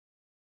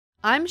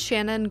I'm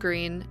Shannon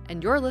Green,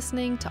 and you're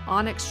listening to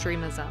On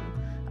Extremism,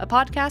 a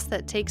podcast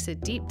that takes a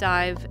deep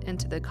dive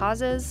into the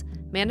causes,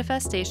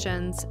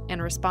 manifestations,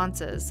 and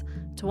responses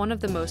to one of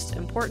the most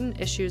important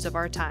issues of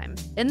our time.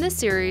 In this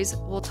series,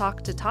 we'll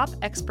talk to top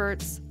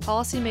experts,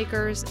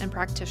 policymakers, and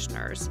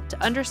practitioners to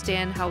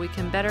understand how we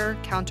can better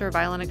counter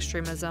violent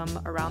extremism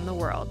around the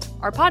world.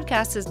 Our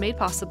podcast is made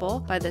possible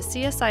by the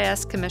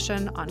CSIS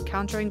Commission on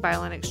Countering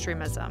Violent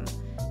Extremism,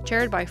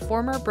 chaired by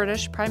former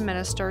British Prime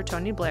Minister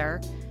Tony Blair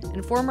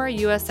and former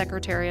U.S.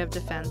 Secretary of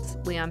Defense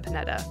Leon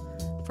Panetta.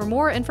 For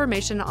more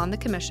information on the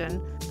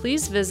Commission,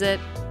 please visit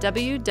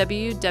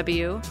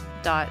www.csis.org.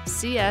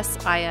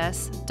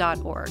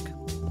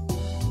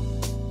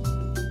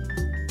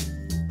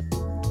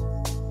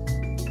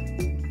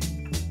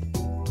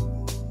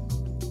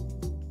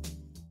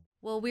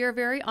 Well, we are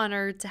very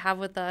honored to have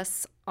with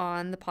us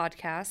on the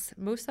podcast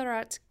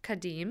Musarat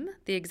Kadim,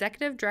 the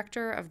Executive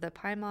Director of the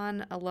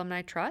Paiman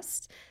Alumni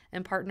Trust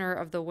and partner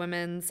of the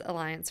Women's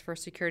Alliance for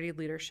Security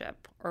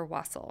Leadership, or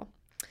WASL.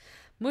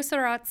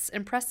 Musarat's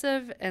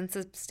impressive and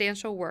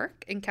substantial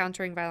work in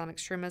countering violent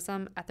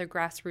extremism at the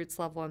grassroots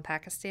level in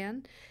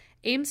Pakistan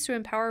aims to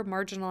empower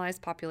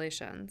marginalized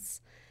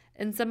populations.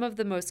 In some of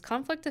the most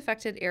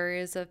conflict-affected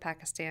areas of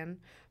Pakistan,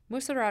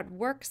 Musarat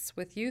works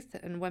with youth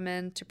and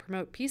women to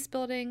promote peace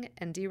building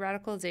and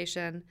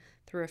de-radicalization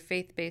through a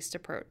faith-based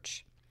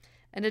approach.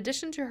 In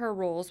addition to her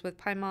roles with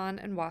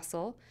Paiman and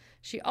WASL,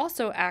 she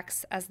also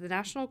acts as the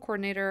national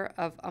coordinator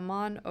of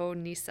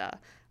Aman-o-Nisa,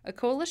 a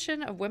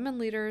coalition of women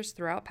leaders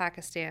throughout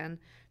Pakistan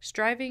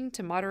striving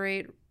to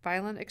moderate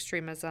violent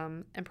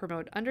extremism and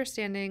promote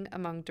understanding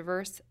among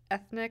diverse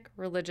ethnic,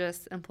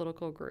 religious, and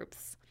political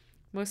groups.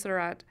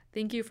 Musarat,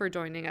 thank you for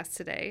joining us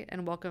today,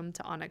 and welcome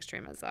to On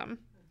Extremism.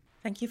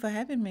 Thank you for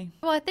having me.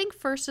 Well, I think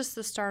first, just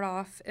to start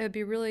off, it would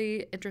be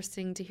really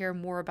interesting to hear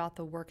more about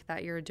the work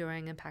that you're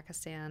doing in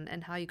Pakistan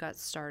and how you got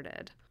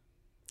started.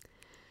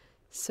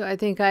 So I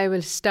think I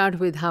will start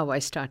with how I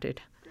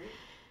started.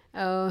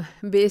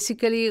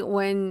 Basically,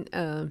 when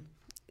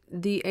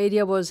the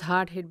area was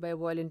hard hit by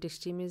violent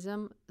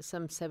extremism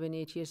some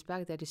 7-8 years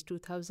back, that is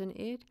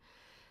 2008,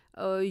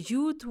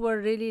 youth were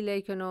really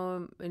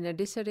in a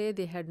disarray.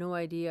 They had no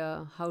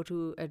idea how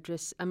to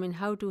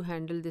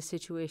handle the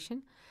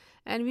situation.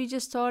 And we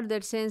just thought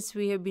that since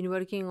we have been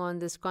working on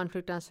this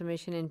conflict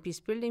transformation and peace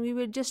building, we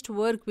would just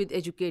work with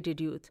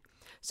educated youth.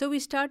 So we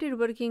started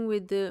working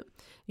with the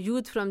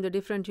youth from the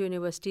different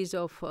universities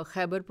of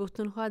Khyber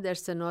Pakhtunkhwa,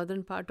 that's the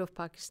northern part of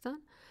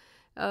Pakistan,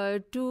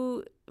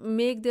 to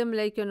make them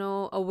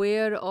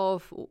aware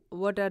of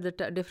what are the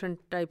different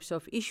types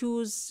of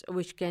issues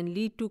which can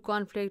lead to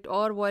conflict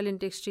or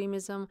violent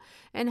extremism,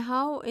 and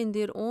how in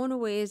their own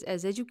ways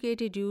as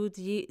educated youth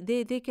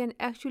they can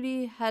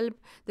actually help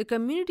the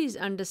communities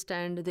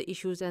understand the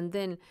issues and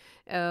then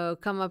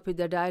come up with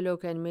a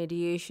dialogue and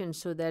mediation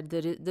so that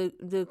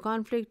the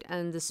conflict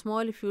and the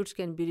small feuds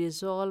can be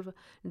resolved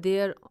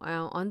there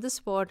on the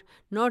spot,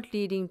 not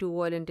leading to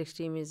violent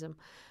extremism.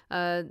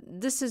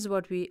 This is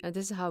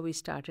how we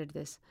started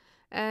this.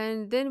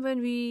 And then when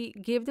we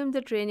gave them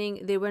the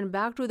training, they went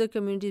back to the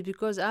communities,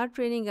 because our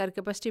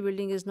capacity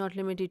building is not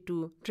limited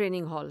to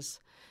training halls.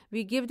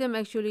 We give them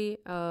actually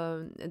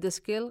the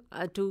skill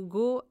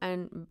to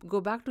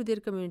go back to their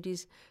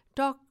communities,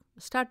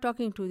 start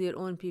talking to their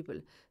own people,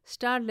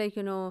 start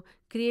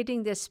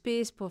creating the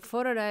space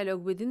for a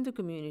dialogue within the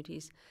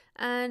communities.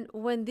 And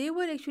when they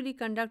were actually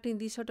conducting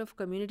these sort of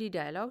community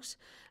dialogues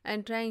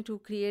and trying to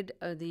create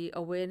the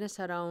awareness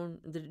around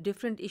the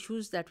different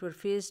issues that were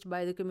faced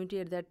by the community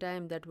at that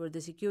time, that were the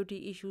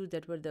security issues,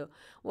 that were the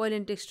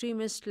violent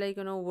extremists,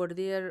 were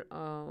there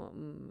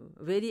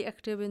very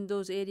active in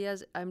those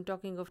areas. I'm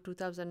talking of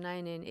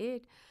 2009 and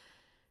 8.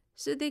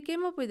 So they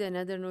came up with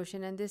another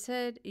notion, and they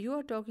said, you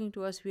are talking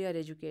to us, we are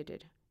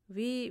educated.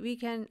 We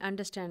can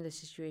understand the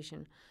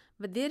situation.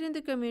 But there in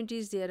the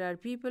communities, there are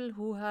people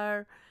who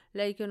are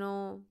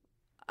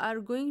are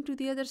going to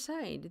the other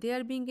side. They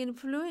are being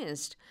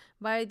influenced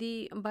by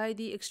the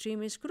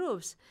extremist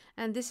groups.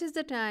 And this is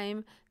the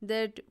time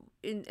that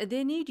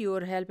they need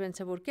your help and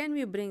support. Can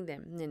we bring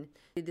them in?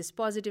 This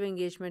positive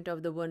engagement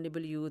of the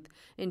vulnerable youth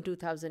in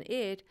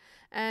 2008.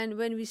 And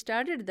when we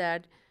started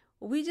that,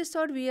 we just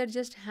thought we are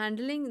just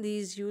handling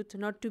these youth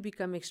not to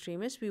become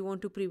extremists. We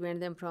want to prevent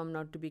them from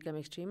not to become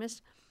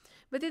extremists.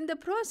 But in the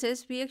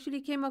process, we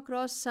actually came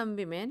across some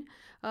women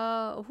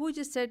who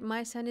just said,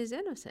 my son is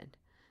innocent.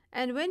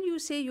 And when you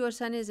say your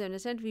son is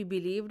innocent, we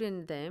believed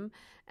in them.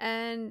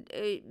 And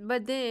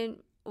but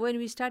then when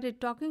we started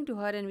talking to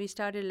her and we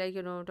started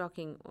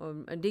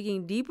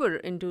digging deeper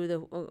into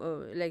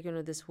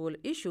the this whole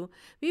issue,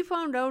 we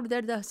found out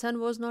that the son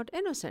was not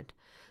innocent.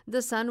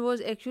 The son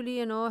was actually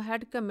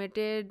had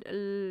committed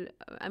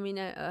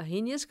a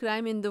heinous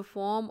crime in the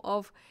form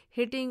of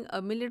hitting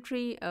a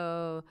military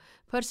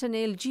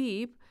personnel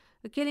jeep,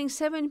 killing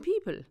 7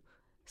 people,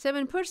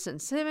 7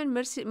 persons, 7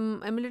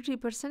 military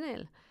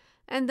personnel.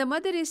 And the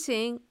mother is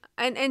saying,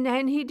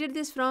 and he did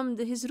this from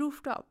his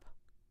rooftop.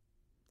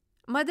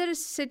 mother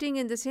sitting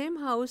in the same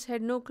house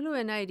had no clue,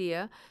 an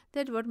idea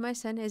that what my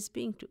son has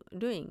been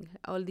doing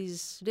all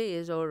these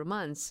days or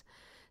months.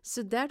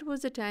 So that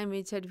was the time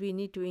we said we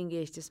need to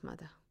engage this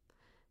mother.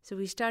 So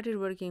we started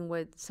working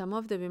with some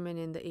of the women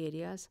in the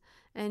areas,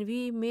 and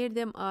we made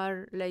them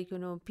our,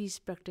 peace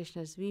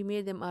practitioners. We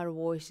made them our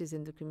voices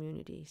in the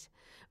communities.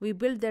 We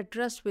built that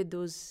trust with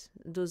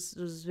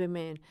those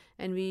women,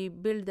 and we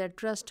built that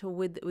trust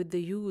with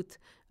the youth,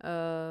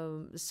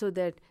 so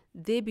that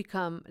they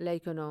become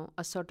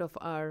a sort of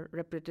our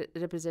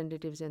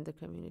representatives in the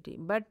community.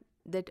 But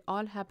that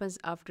all happens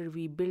after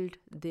we build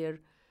their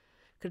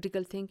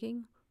critical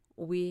thinking.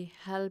 We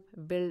help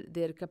build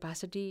their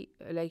capacity,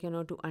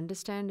 to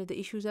understand the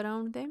issues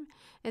around them,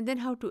 and then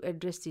how to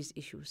address these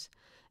issues.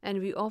 And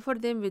we offer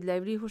them with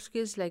livelihood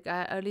skills. Like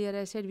earlier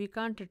I said, we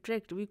couldn't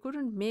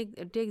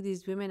take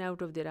these women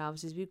out of their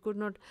houses. We could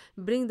not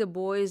bring the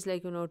boys,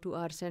 to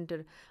our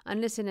center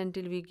unless and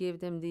until we gave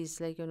them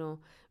these,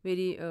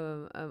 very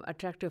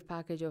attractive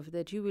package of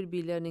that you will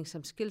be learning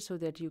some skills so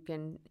that you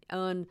can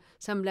earn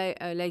some,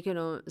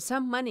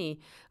 some money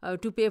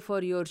to pay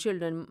for your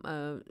children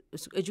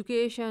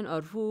education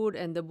or food,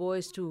 and the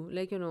boys to,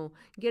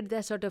 get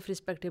that sort of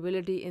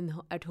respectability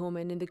at home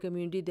and in the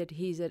community, that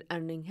he's an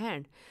earning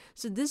hand.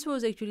 So this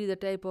was actually the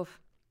type of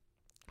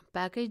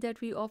package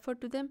that we offered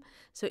to them.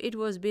 So it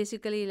was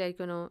basically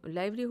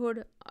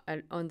livelihood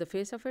on the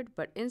face of it,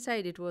 but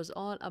inside it was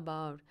all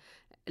about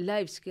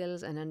life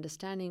skills and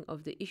understanding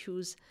of the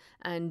issues,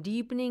 and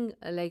deepening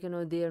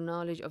their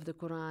knowledge of the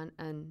Quran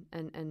and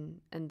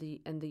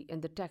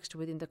the text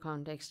within the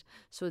context,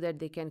 so that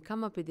they can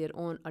come up with their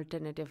own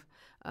alternative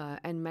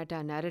and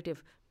meta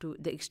narrative to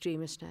the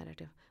extremist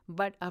narrative,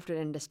 but after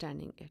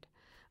understanding it.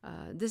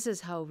 This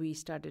is how we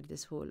started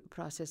this whole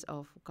process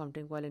of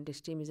countering violent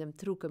extremism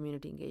through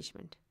community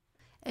engagement.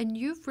 And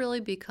you've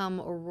really become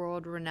a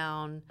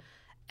world-renowned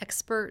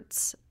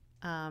expert,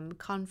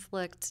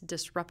 conflict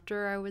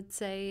disruptor, I would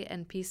say,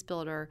 and peace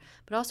builder,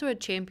 but also a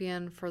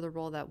champion for the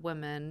role that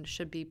women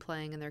should be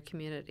playing in their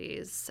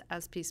communities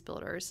as peace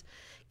builders.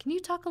 Can you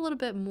talk a little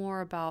bit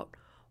more about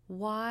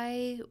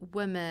why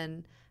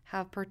women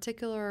have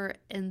particular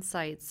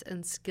insights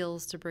and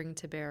skills to bring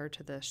to bear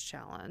to this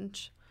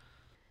challenge?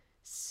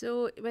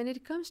 So when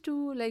it comes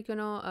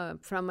to,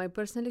 from my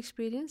personal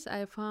experience,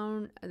 I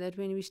found that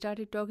when we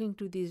started talking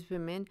to these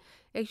women,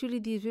 actually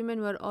these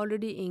women were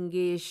already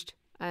engaged,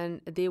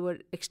 and they were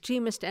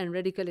extremist and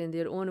radical in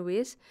their own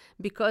ways,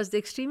 because the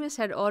extremists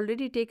had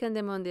already taken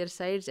them on their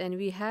sides. And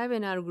we have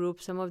in our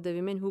group some of the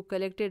women who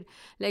collected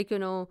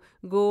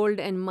gold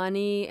and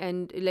money,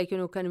 and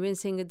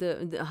convincing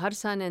her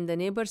son and the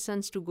neighbor's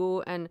sons to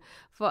go and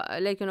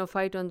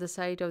fight on the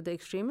side of the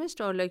extremist,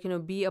 or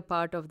be a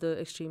part of the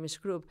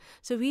extremist group.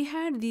 So we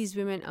had these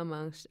women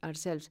amongst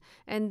ourselves,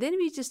 and then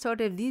we just thought,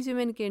 if these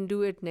women can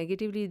do it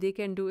negatively, they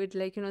can do it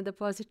the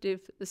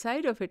positive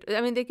side of it.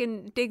 I mean, they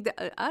can take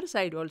our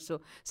side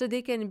also, so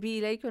they can be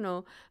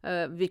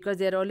because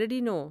they already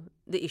know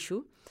the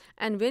issue.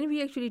 And when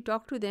we actually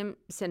talk to them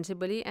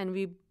sensibly and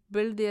we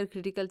build their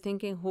critical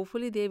thinking,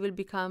 hopefully they will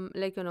become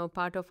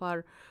part of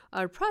our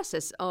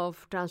process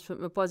of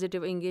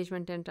positive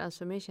engagement and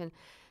transformation.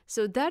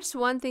 So that's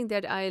one thing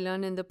that I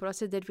learned in the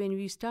process, that when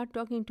we start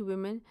talking to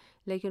women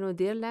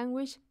their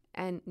language,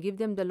 and give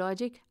them the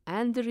logic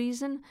and the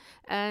reason.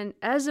 And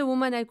as a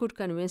woman, I could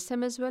convince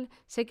them as well.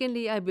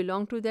 Secondly, I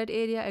belong to that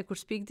area. I could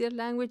speak their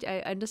language. I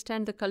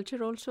understand the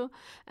culture also.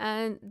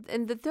 And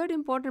the third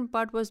important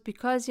part was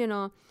because,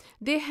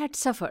 they had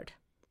suffered.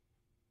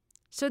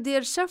 So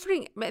their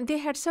suffering, they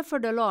had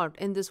suffered a lot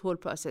in this whole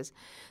process.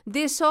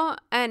 They saw,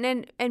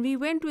 and we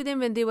went to them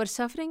when they were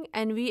suffering,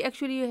 and we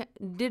actually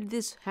did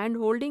this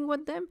hand-holding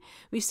with them.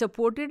 We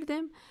supported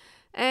them,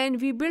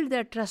 and we built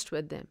that trust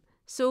with them.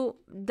 So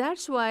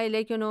that's why,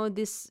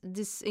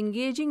 this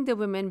engaging the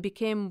women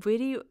became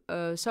very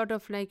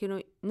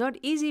not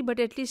easy, but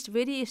at least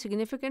very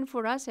significant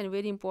for us and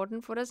very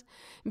important for us,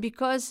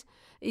 because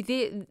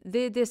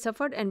they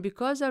suffered, and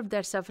because of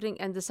that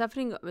suffering and the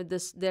suffering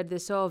that they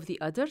saw of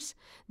the others,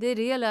 they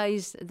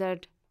realized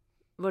that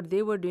what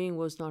they were doing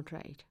was not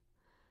right.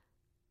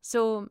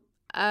 So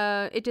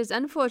it is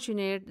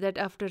unfortunate that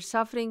after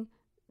suffering,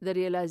 the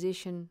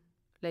realization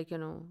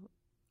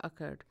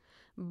occurred.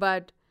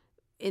 But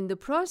in the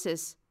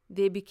process,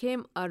 they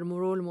became our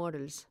role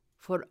models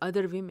for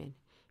other women,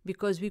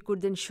 because we could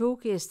then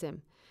showcase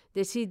them.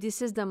 They see,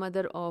 this is the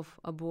mother of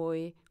a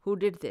boy who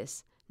did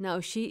this.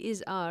 Now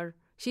she's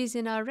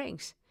in our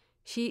ranks.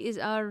 She is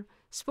our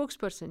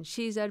spokesperson.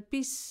 She is our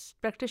peace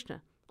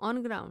practitioner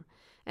on ground.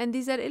 And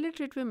these are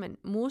illiterate women.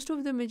 Most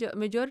of the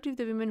majority of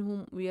the women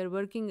whom we are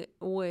working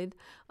with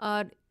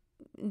are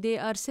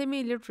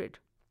semi-illiterate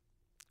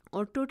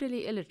or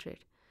totally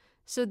illiterate.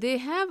 So they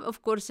have,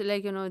 of course,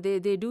 they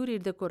do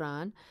read the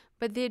Quran,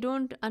 but they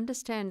don't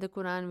understand the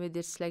Quran with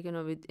its,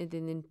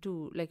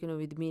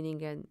 with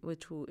meaning and with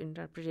true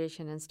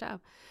interpretation and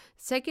stuff.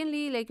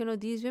 Secondly,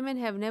 these women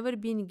have never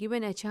been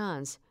given a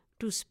chance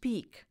to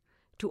speak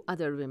to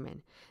other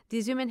women.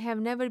 These women have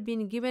never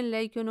been given,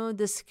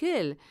 the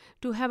skill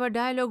to have a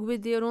dialogue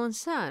with their own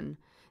son.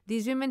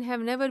 These women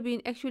have never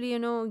been actually,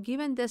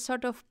 given the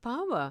sort of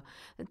power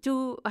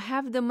to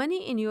have the money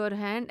in your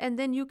hand, and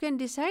then you can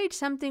decide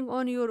something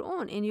on your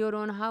own in your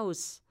own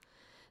house.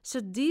 So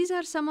these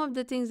are some of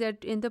the things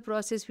that in the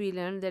process we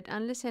learned, that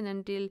unless and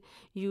until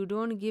you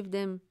don't give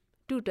them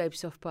two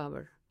types of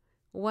power.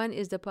 One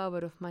is the power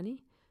of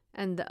money,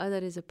 and the other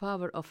is the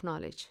power of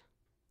knowledge.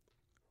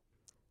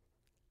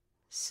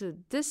 So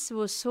this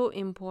was so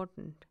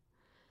important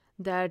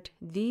that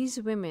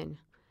these women,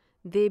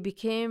 they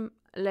became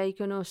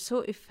so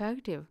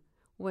effective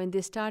when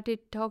they started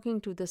talking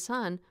to the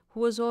son, who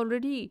was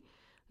already,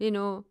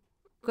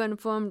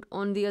 confirmed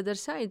on the other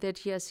side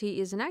that yes, he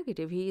is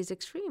negative, he is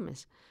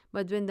extremist.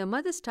 But when the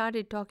mother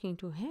started talking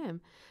to him,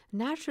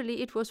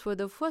 naturally it was for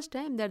the first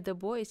time that the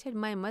boy said,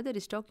 my mother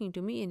is talking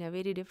to me in a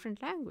very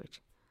different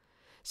language.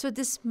 So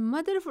this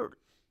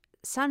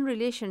mother-son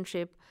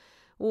relationship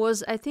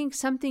was, I think,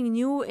 something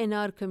new in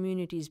our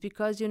communities,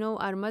 because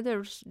our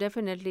mothers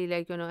definitely,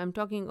 I'm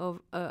talking of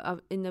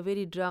in a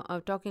very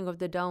talking of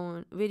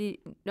the very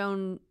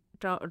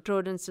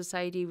downtrodden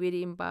society,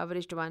 very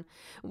impoverished one,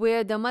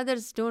 where the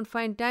mothers don't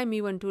find time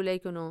even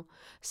to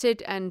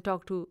sit and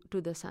talk to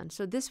the son.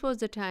 So this was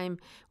the time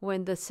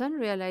when the son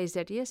realized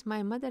that yes,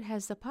 my mother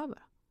has the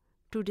power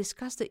to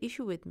discuss the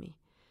issue with me,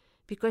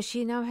 because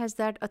she now has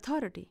that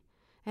authority.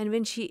 And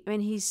when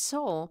he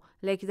saw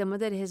the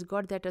mother has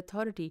got that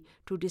authority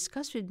to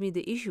discuss with me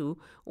the issue,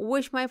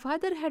 which my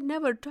father had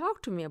never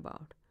talked to me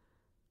about,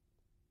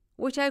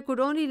 which I could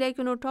only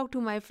talk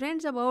to my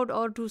friends about,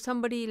 or to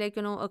somebody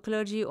a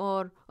clergy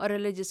or a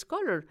religious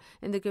scholar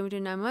in the community.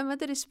 Now my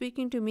mother is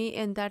speaking to me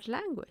in that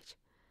language.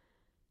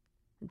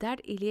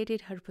 That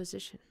elated her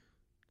position.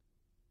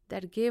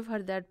 That gave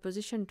her that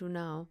position to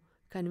now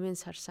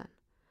convince her son.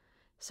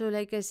 So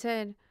like I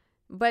said,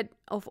 but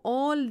of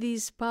all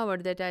these power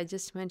that I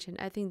just mentioned,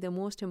 I think the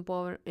most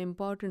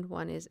important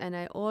one is, and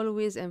I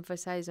always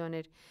emphasize on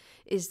it,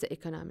 is the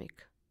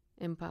economic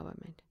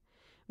empowerment,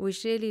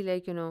 which really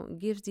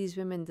gives these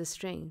women the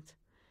strength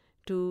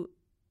to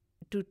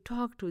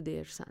talk to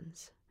their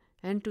sons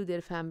and to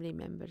their family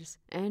members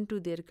and to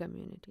their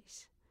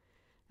communities.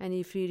 And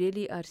if we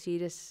really are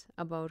serious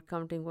about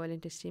countering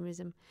violent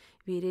extremism,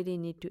 we really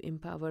need to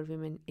empower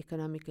women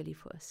economically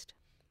first.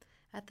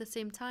 At the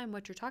same time,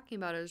 what you're talking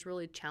about is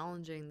really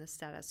challenging the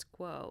status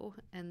quo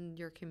in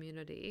your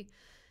community.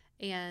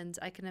 And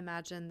I can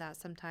imagine that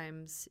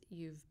sometimes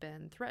you've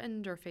been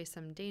threatened or faced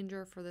some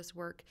danger for this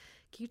work.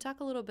 Can you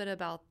talk a little bit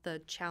about the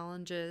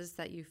challenges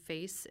that you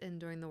face in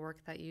doing the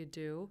work that you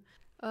do?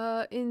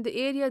 In the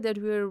area that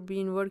we've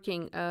been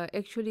working,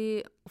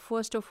 actually,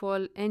 first of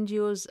all,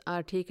 NGOs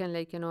are taken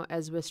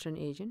as Western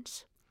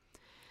agents.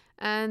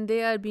 And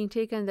they are being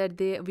taken that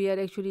we are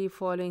actually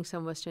following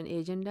some Western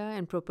agenda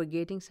and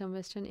propagating some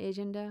Western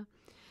agenda.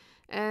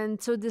 And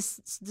so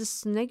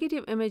this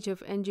negative image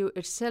of NGO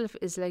itself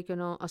is a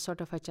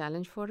sort of a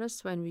challenge for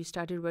us when we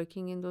started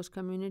working in those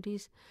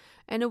communities.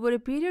 And over a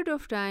period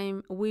of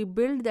time, we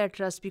built that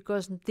trust,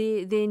 because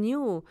they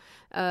knew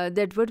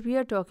that what we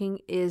are talking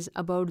is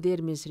about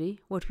their misery,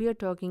 what we are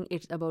talking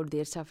is about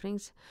their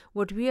sufferings,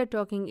 what we are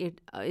talking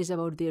is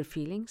about their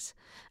feelings.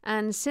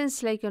 And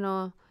since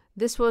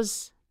this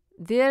was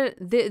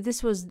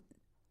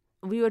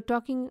we were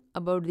talking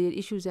about their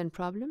issues and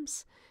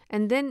problems,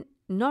 and then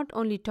not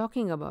only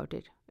talking about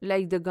it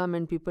like the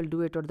government people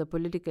do it or the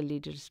political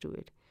leaders do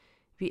it,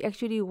 we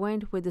actually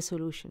went with the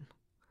solution.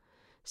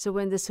 So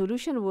when the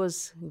solution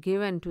was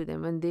given to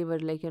them, and they were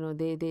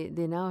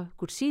they now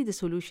could see the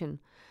solution,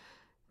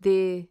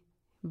 they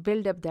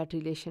built up that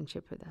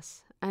relationship with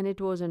us. And it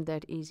wasn't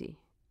that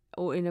easy.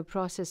 In a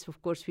process, of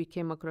course, we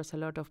came across a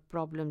lot of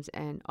problems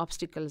and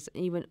obstacles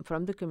even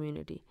from the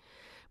community.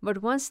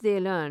 But once they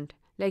learned,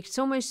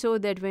 so much so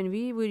that when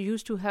we were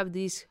used to have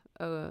these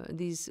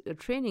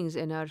trainings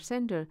in our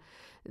center,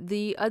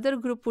 the other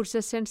group would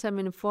just send some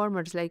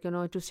informers,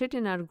 to sit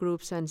in our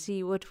groups and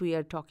see what we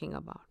are talking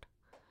about.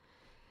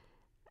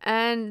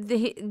 And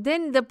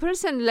then the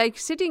person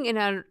sitting in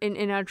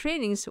our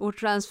trainings would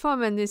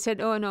transform, and they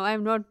said, "Oh no,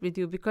 I'm not with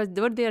you," because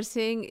what they are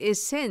saying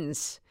is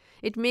sense.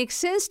 It makes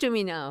sense to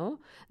me now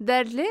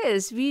that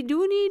Liz, we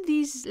do need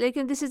these,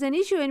 and this is an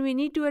issue, and we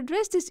need to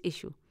address this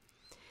issue.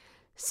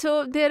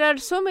 So there are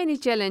so many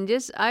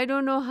challenges. I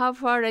don't know how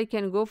far I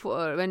can go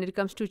for when it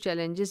comes to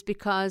challenges,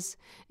 because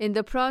in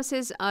the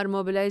process, our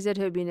mobilizers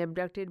have been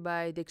abducted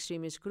by the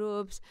extremist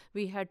groups.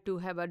 We had to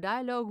have a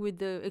dialogue with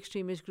the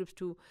extremist groups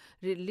to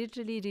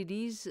literally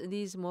release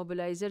these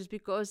mobilizers,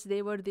 because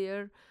they were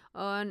there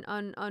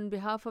on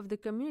behalf of the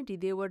community.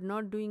 They were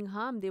not doing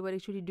harm. They were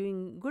actually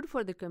doing good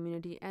for the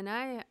community. And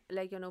I,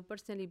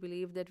 personally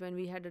believe that when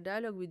we had a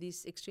dialogue with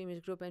this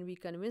extremist group and we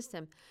convinced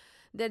them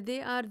that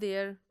they are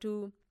there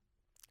to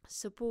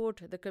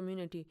support the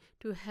community,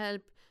 to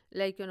help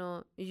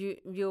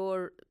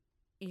your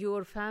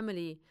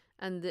family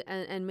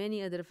and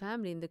many other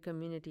family in the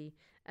community,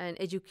 and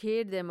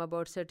educate them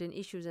about certain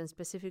issues, and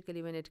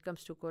specifically when it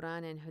comes to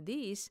Quran and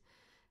Hadith,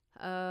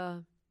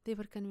 they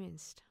were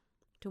convinced,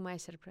 to my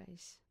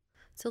surprise.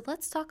 So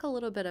let's talk a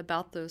little bit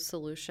about those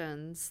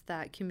solutions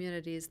that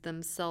communities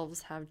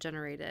themselves have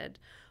generated.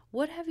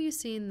 What have you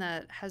seen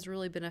that has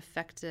really been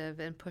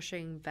effective in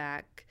pushing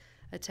back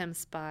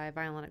attempts by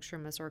violent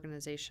extremist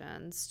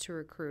organizations to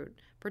recruit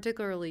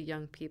particularly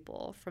young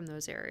people from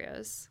those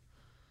areas?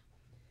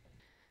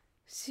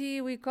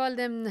 See, we call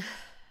them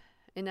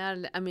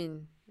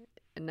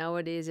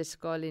nowadays it's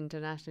called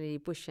internationally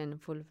push and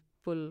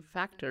pull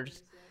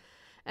factors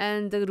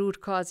and the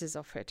root causes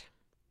of it.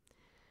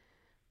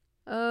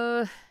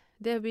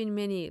 There have been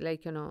many,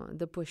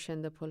 the push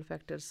and the pull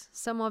factors.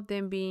 Some of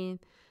them being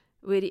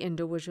very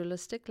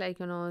individualistic,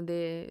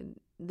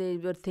 they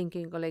were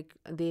thinking like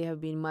they have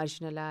been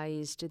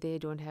marginalized, they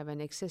don't have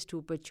an access to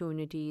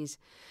opportunities,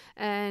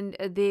 and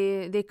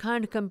they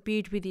can't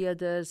compete with the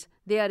others.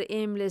 They are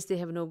aimless, they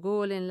have no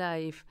goal in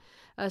life.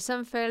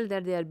 Some felt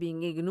that they are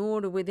being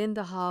ignored within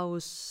the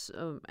house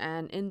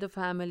and in the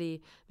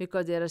family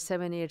because there are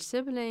 7-8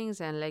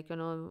 siblings, and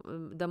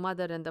the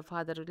mother and the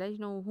father,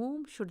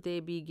 whom should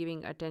they be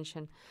giving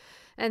attention?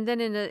 And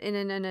then in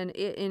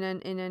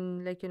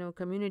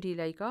community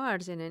like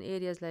ours, in an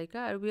areas like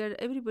ours,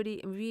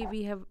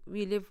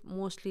 we live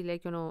mostly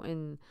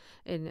in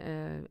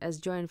as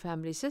joint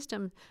family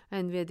system,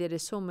 and where there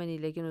is so many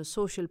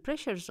social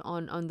pressures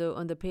on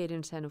the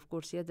parents and of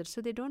course the others,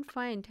 so they don't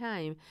find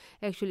time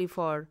actually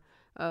for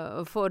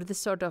this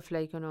sort of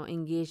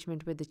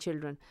engagement with the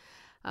children.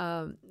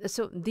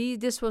 So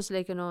this was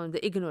the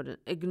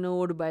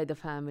ignored by the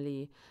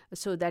family.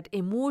 So that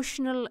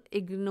emotional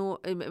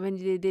when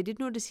they did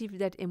not receive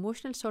that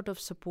emotional sort of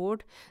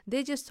support,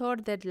 they just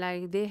thought that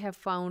they have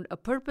found a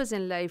purpose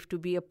in life to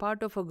be a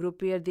part of a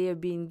group where they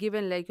have been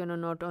given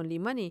not only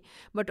money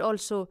but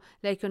also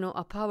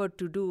a power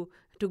to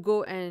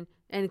go and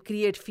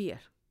create fear.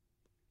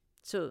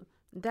 So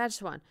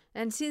that's one.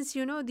 And since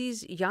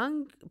these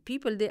young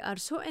people, they are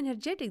so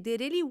energetic, they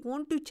really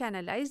want to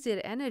channelize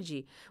their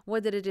energy,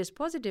 whether it is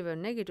positive or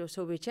negative.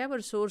 So whichever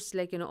source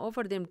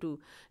offer them to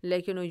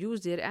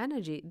use their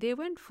energy, they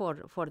went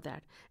for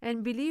that.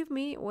 And believe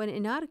me, when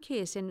in our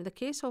case, in the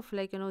case of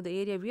the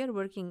area we are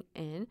working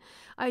in,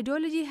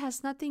 ideology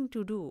has nothing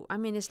to do. I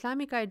mean,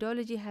 Islamic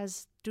ideology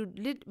has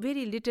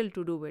very little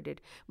to do with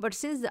it. But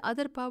since the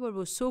other power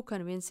was so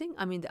convincing,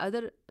 the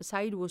other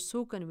side was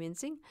so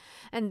convincing,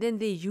 and then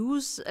they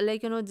use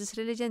this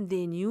religion,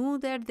 they knew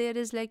that there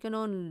is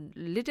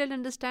little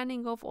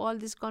understanding of all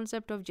this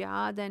concept of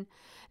jihad and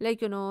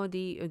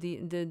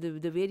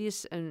the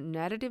various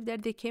narrative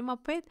that they came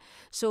up with.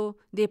 So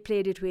they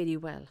played it very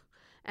well.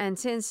 And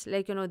since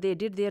they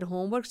did their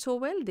homework so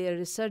well, their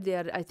research,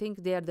 I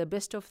think they are the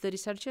best of the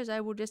researchers, I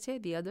would just say,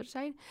 the other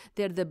side.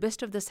 They are the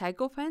best of the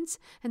psychopaths,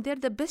 and they are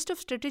the best of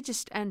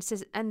strategists,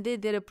 and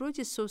their approach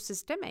is so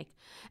systemic.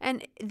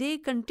 And they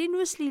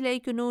continuously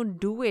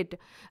do it.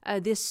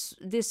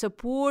 They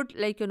support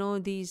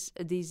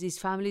these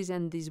families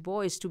and these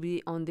boys to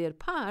be on their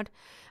part.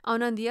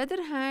 And on the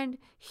other hand,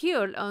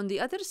 here on the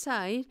other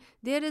side,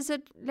 there is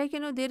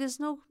there is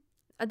no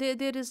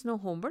there is no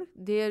homework,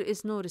 there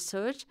is no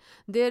research,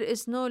 there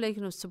is no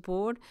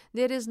support,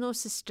 there is no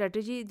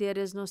strategy, there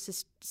is no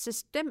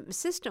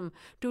system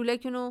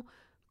to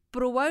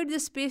provide the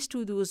space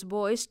to those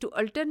boys, to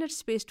alternate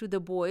space to the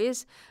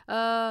boys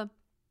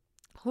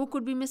who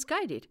could be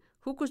misguided,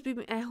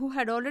 who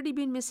had already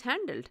been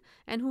mishandled,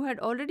 and who had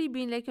already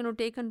been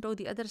taken to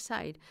the other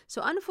side.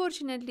 So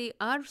unfortunately,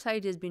 our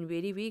side has been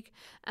very weak,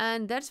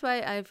 and that's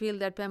why I feel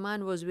that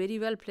Paiman was very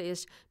well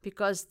placed,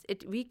 because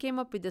we came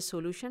up with a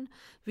solution.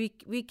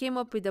 We came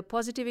up with a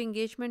positive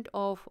engagement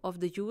of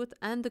the youth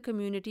and the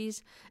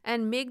communities,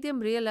 and make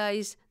them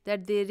realize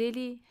that they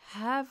really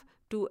have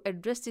to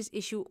address this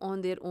issue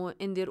in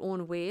their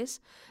own ways.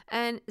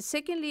 And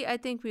secondly, I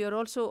think we are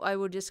also, I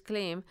would just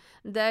claim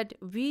that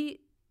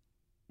we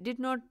did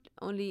not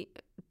only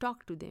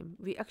talk to them,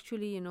 we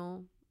actually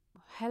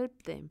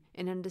help them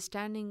in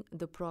understanding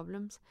the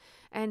problems,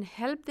 and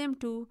help them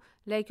to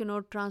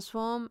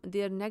transform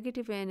their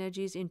negative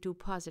energies into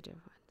positive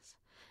ones,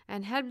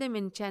 and help them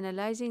in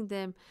channelizing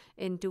them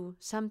into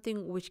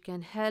something which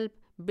can help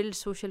build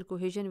social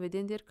cohesion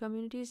within their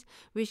communities,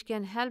 which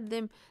can help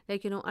them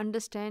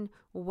understand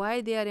why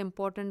they are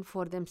important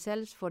for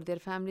themselves, for their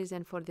families,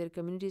 and for their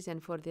communities,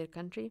 and for their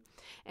country,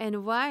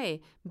 and why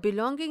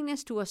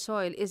belongingness to a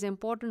soil is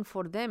important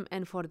for them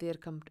and for their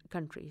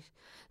countries.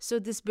 So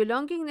this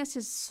belongingness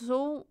is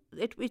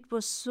it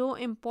was so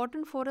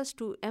important for us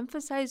to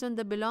emphasize on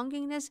the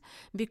belongingness,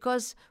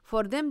 because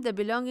for them the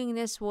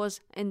belongingness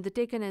was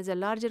taken as a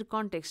larger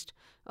context.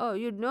 Oh,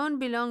 you don't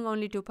belong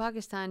only to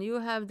Pakistan,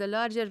 you have the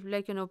larger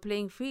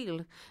playing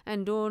field,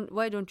 and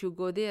why don't you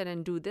go there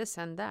and do this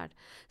and that?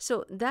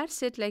 So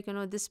that's it,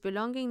 this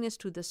belongingness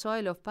to the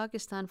soil of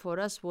Pakistan for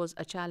us was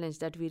a challenge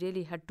that we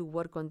really had to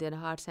work on their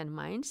hearts and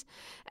minds.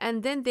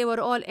 And then they were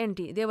all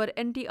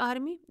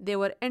anti-army, they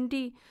were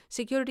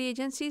anti-security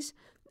agencies,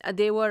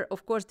 they were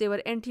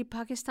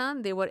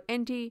anti-Pakistan, they were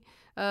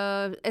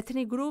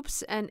anti-ethnic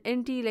groups, and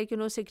anti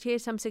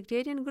some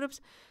sectarian groups.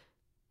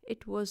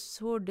 It was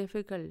so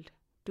difficult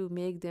to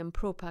make them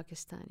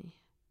pro-Pakistani,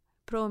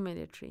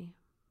 pro-military,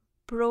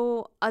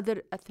 pro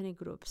other ethnic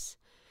groups,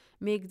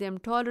 make them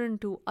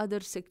tolerant to other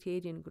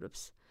sectarian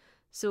groups.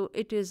 So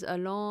it is a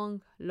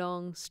long,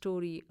 long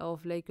story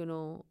of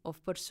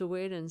of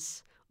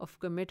perseverance, of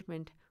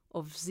commitment,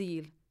 of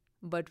zeal,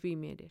 but we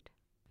made it.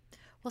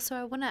 Well, so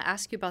I want to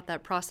ask you about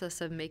that process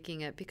of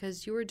making it,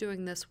 because you were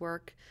doing this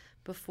work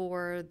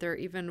before there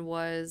even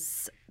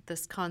was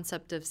this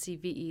concept of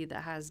CVE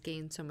that has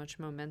gained so much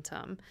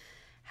momentum.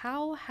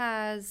 How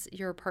has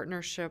your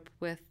partnership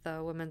with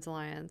the Women's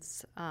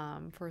Alliance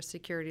for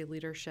Security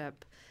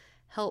Leadership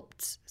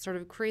helped sort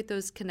of create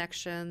those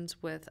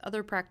connections with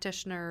other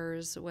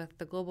practitioners, with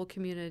the global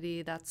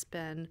community that's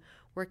been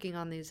working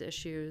on these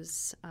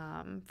issues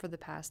for the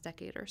past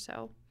decade or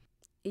so?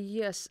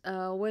 Yes,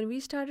 when we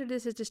started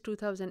this, it is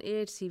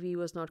 2008. CV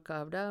was not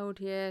carved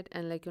out yet,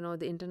 and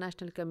the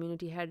international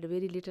community had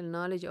very little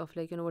knowledge of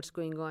what's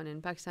going on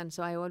in Pakistan.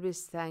 So I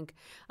always thank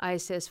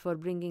ISS for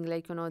bringing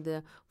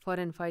the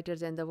foreign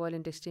fighters and the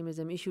violent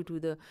extremism issue to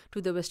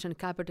the Western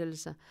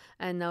capitals,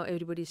 and now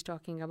everybody's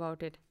talking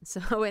about it. So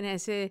when I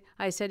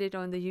said it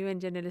on the UN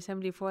General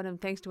Assembly forum,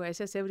 thanks to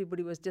ISS,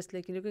 everybody was just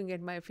looking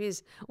at my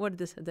face. What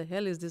the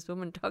hell is this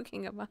woman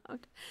talking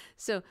about?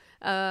 So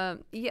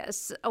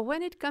yes,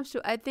 when it comes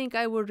to, I think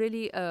I would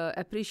really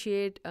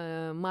appreciate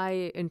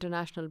my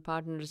international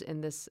partners in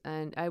this,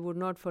 and I would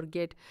not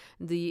forget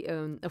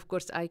of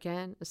course,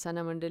 ICAN,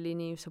 Sana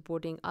Mandalini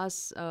supporting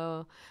us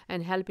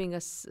and helping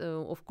us,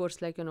 of course,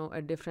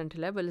 at different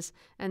levels.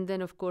 And then,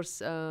 of course,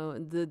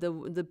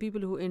 the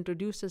people who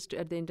introduced us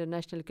at the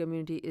international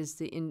community is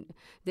the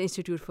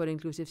Institute for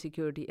Inclusive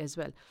Security as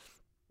well.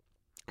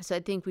 So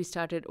I think we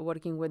started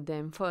working with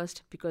them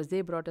first because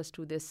they brought us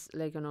to this,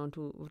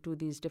 to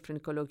these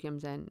different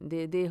colloquiums, and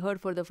they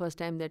heard for the first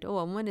time that, a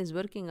woman is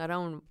working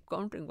around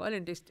countering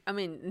violent,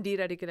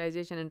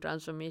 de-radicalization and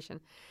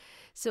transformation.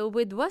 So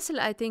with WASL,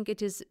 I think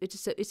it's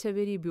a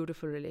very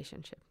beautiful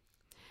relationship.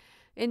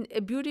 In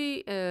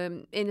beauty,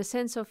 in a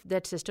sense of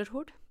that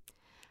sisterhood,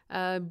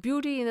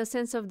 beauty in the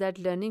sense of that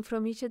learning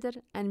from each other,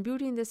 and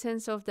beauty in the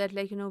sense of that,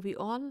 we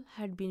all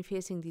had been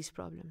facing these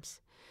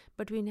problems,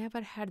 but we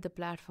never had the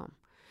platform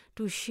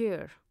to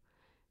share,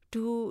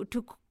 to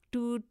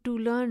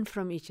learn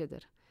from each other,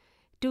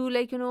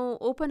 to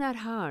open our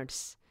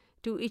hearts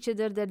to each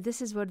other, that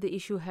this is what the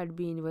issue had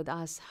been with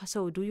us.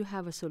 So do you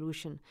have a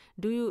solution?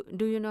 Do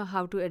you know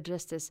how to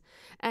address this?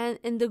 And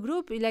in the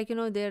group,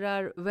 there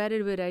are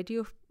variety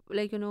of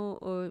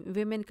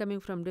women coming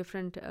from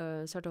different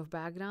sort of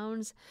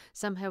backgrounds.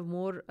 Some have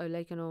more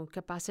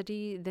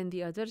capacity than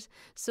the others.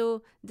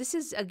 So this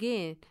is,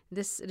 again,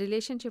 this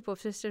relationship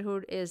of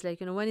sisterhood is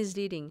one is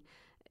leading,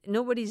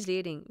 nobody's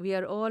leading. We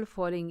are all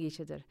following each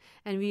other,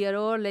 and we are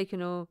all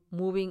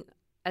moving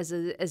as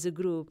a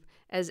group,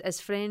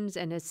 as friends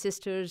and as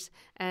sisters,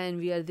 and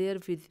we are there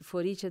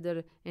for each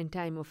other in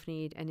time of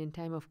need and in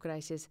time of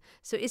crisis.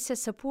 So it's a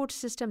support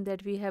system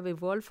that we have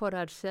evolved for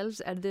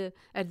ourselves at the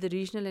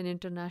regional and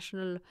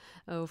international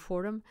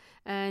forum,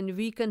 and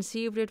we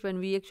conceived it when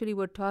we actually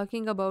were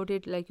talking about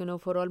it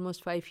for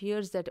almost 5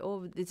 years, that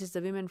this is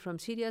the women from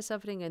Syria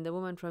suffering, and the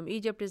woman from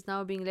Egypt is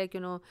now being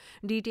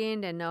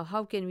detained, and now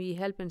how can we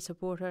help and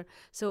support her?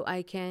 So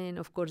ICAN,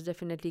 of course,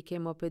 definitely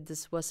came up with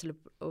this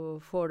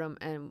WASL forum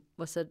and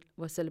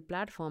WASL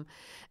platform.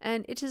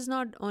 And it is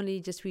not only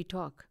just we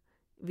talk,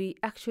 we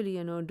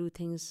actually do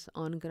things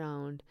on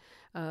ground.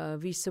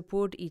 We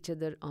support each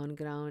other on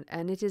ground,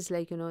 and it is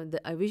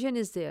the vision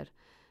is there,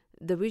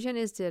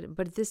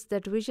 but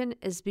that vision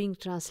is being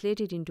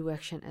translated into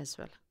action as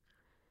well.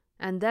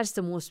 And that's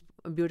the most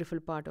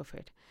beautiful part of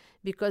it,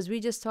 because we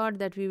just thought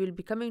that we will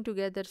be coming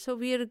together, so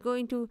we are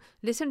going to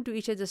listen to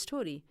each other's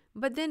story,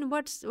 but then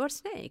what's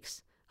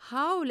next?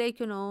 How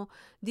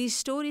these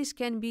stories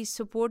can be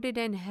supported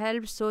and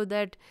helped so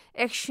that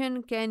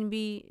action can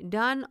be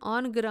done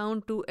on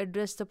ground to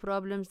address the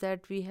problems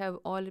that we have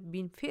all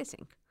been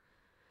facing.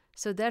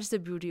 So that's the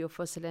beauty of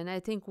WASL, and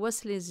I think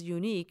WASL is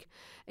unique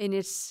in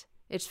its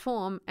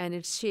form and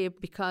its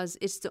shape, because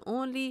it's the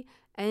only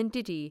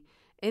entity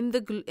in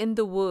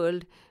the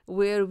world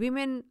where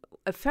women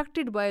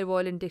affected by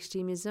violent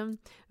extremism,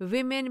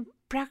 women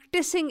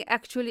practicing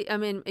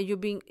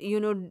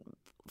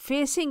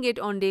facing it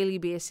on daily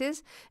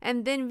basis,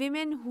 and then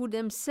women who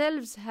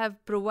themselves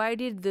have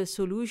provided the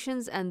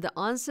solutions and the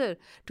answer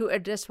to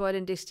address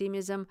violent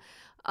extremism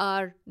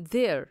are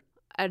there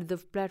at the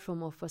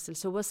platform of WASL.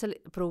 So WASL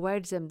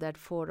provides them that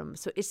forum.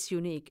 So it's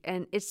unique,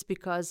 and it's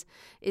because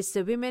it's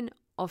the women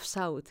of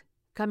South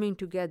coming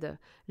together,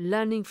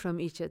 learning from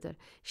each other,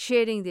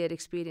 sharing their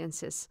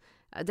experiences.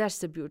 That's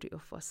the beauty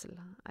of WASL,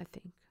 I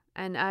think.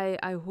 And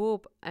I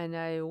hope and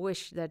I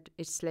wish that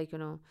it's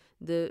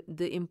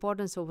the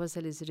importance of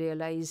WASL is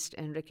realized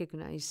and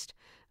recognized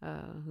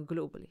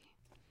globally.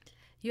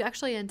 You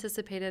actually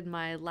anticipated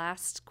my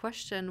last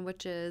question,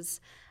 which is,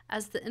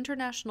 as the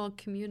international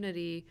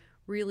community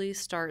really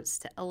starts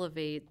to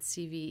elevate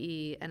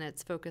CVE and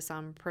its focus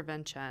on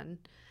prevention,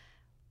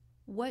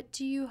 what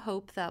do you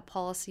hope that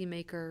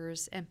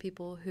policymakers and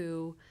people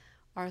who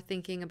are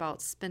thinking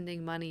about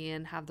spending money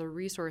and have the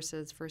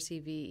resources for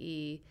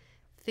CVE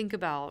think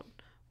about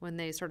when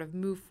they sort of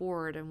move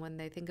forward and when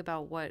they think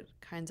about what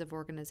kinds of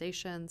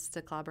organizations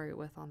to collaborate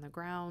with on the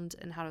ground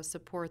and how to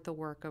support the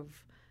work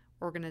of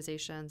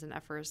organizations and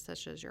efforts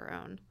such as your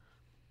own?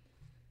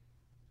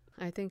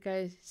 I think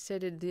I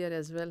said it there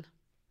as well.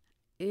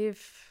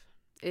 If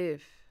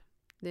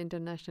the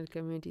international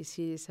community is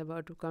serious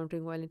about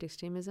countering violent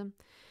extremism,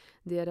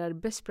 there are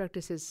best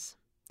practices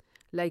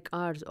like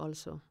ours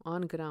also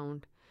on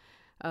ground,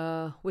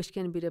 which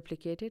can be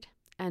replicated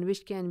and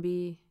which can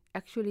be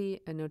actually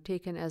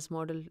taken as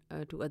model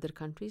to other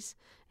countries.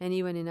 And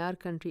even in our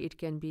country, it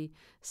can be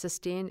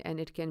sustained and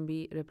it can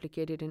be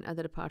replicated in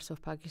other parts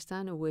of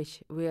Pakistan,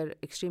 where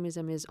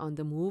extremism is on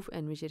the move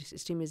and which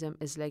extremism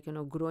is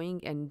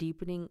growing and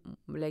deepening,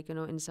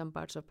 in some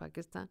parts of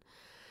Pakistan.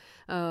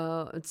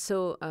 But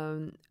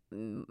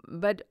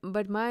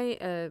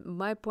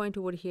my point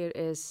over here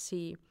is,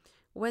 see,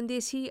 when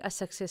they see a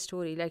success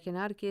story, like in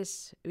our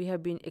case, we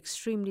have been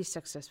extremely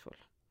successful.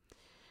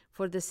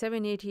 For the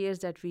 7-8 years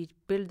that we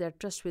build that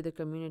trust with the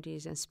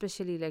communities, and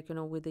especially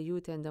with the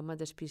youth and the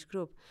Mothers Peace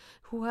Group,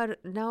 who are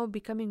now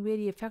becoming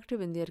very effective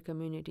in their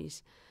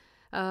communities,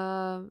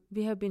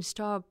 we have been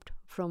stopped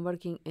from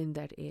working in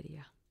that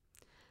area.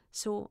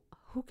 So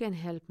who can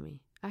help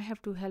me? I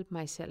have to help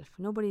myself.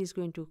 Nobody is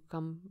going to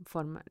come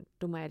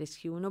to my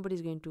rescue. Nobody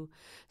is going to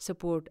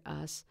support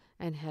us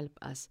and help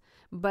us.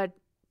 But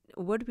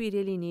what we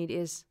really need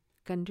is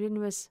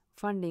continuous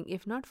funding,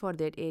 if not for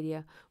that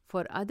area,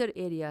 for other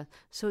areas,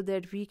 so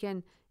that we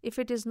can, if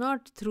it is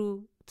not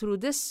through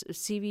this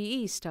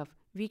CVE stuff,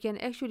 we can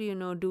actually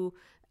do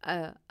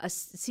a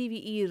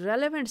CVE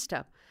relevant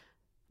stuff.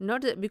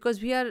 Not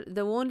because we are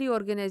the only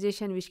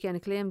organization which can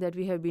claim that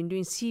we have been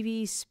doing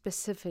CVE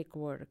specific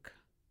work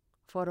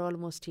for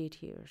almost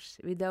 8 years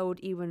without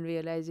even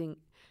realizing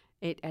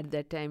it at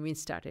that time we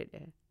started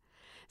it.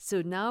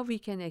 So now we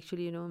can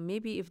actually,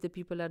 maybe if the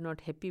people are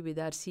not happy with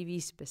our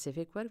CV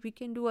specific work, we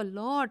can do a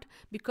lot,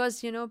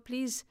 because,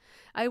 please,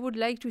 I would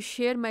like to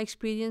share my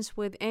experience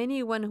with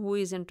anyone who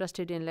is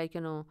interested in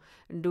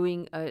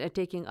doing,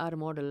 taking our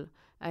model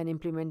and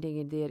implementing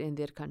it there in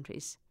their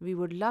countries. We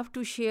would love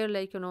to share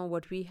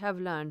what we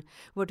have learned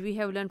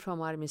from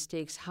our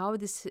mistakes, how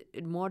this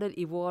model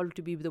evolved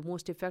to be the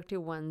most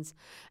effective ones,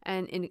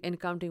 and in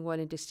countering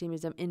violent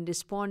extremism, in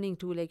responding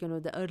to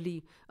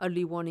the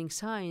early warning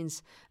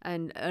signs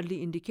and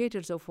early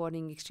indicators of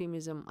warning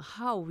extremism,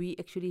 how we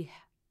actually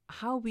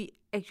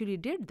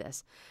did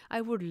this.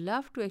 I would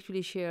love to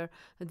actually share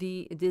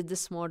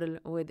this model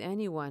with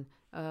anyone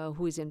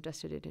who is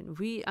interested in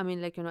it.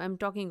 I'm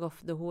talking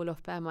of the whole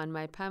of PAMAN.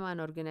 My PAMAN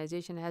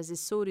organization is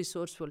so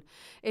resourceful.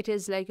 It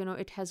is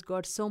it has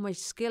got so much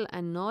skill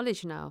and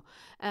knowledge now,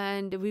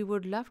 and we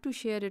would love to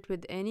share it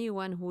with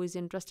anyone who is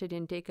interested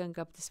in taking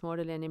up this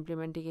model and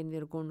implementing it in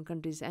their own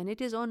countries. And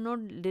it is not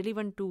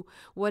relevant to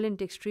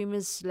violent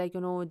extremists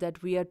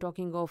that we are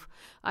talking of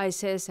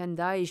ISIS and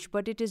Daesh,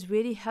 but it is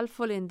very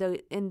helpful in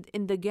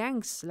the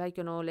gangs, like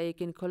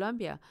in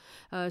Colombia.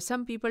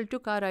 Some people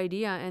took our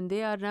idea and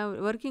they are now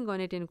working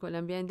on it in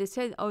Colombia, and they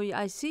said, "Oh,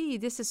 I see,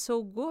 this is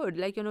so good.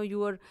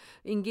 You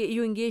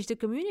engage the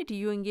community,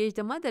 you engage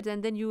the mothers,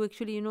 and then you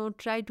actually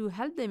try to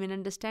help them in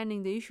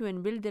understanding the issue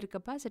and build their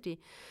capacity."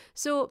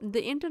 So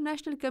the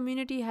international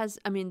community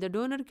the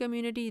donor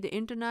community, the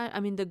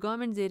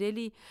governments, they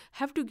really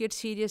have to get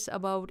serious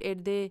about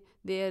it.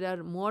 There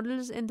are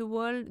models in the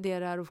world.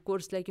 There are, of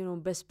course,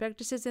 best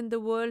practices in the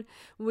world,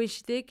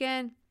 which they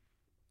can,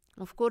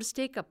 of course,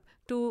 take up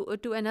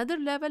to another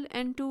level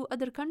and to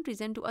other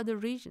countries and to other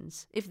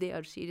regions if they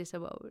are serious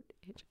about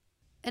it.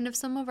 And if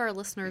some of our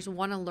listeners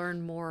want to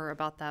learn more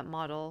about that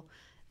model,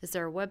 is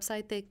there a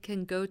website they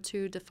can go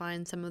to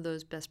find some of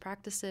those best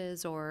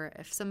practices? Or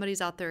if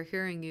somebody's out there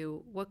hearing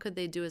you, what could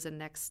they do as a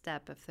next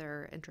step if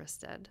they're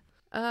interested?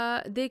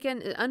 They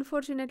can.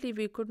 Unfortunately,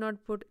 we could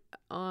not put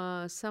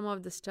some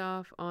of the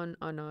stuff on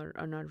our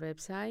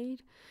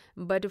website,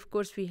 but of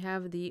course we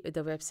have the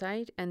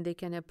website, and they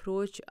can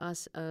approach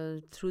us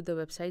through the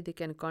website. They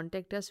can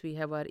contact us. We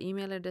have our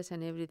email address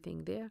and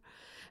everything there.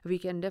 We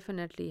can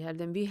definitely help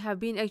them. We have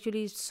been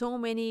actually so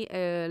many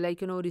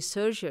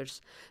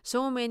researchers,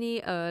 so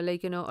many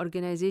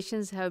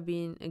organizations have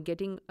been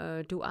getting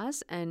to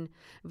us, and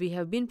we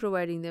have been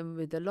providing them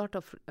with a lot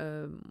of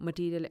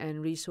material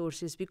and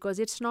resources, because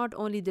it's not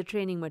only the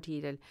training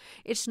material,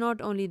 it's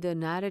not only the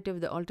narrative,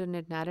 the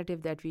alternate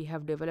narrative that we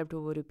have developed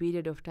over a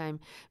period of time.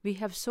 We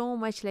have so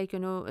much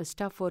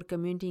stuff for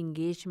community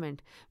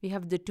engagement. We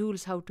have the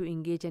tools how to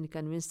engage and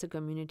convince the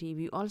community.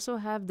 We also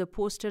have the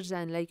posters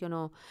and you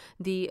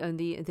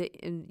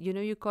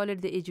call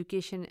it the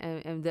education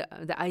and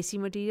the IC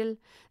material,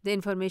 the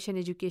information,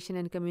 education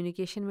and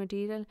communication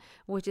material,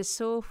 which is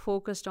so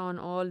focused on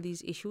all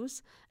these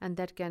issues, and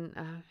that can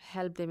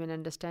help them in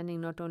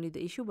understanding not only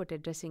the issue but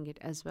addressing it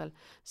as well.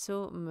 So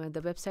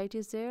the website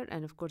is there,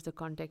 and of course the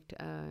contact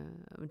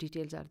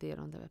details are there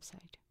on the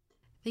website.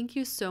 Thank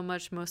you so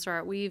much,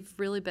 Mosart. We've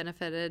really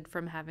benefited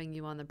from having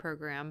you on the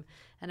program,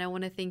 and I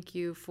want to thank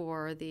you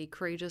for the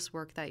courageous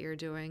work that you're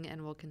doing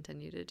and will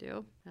continue to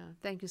do.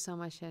 Thank you so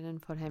much, Sharon,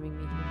 for having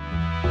me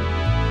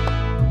here.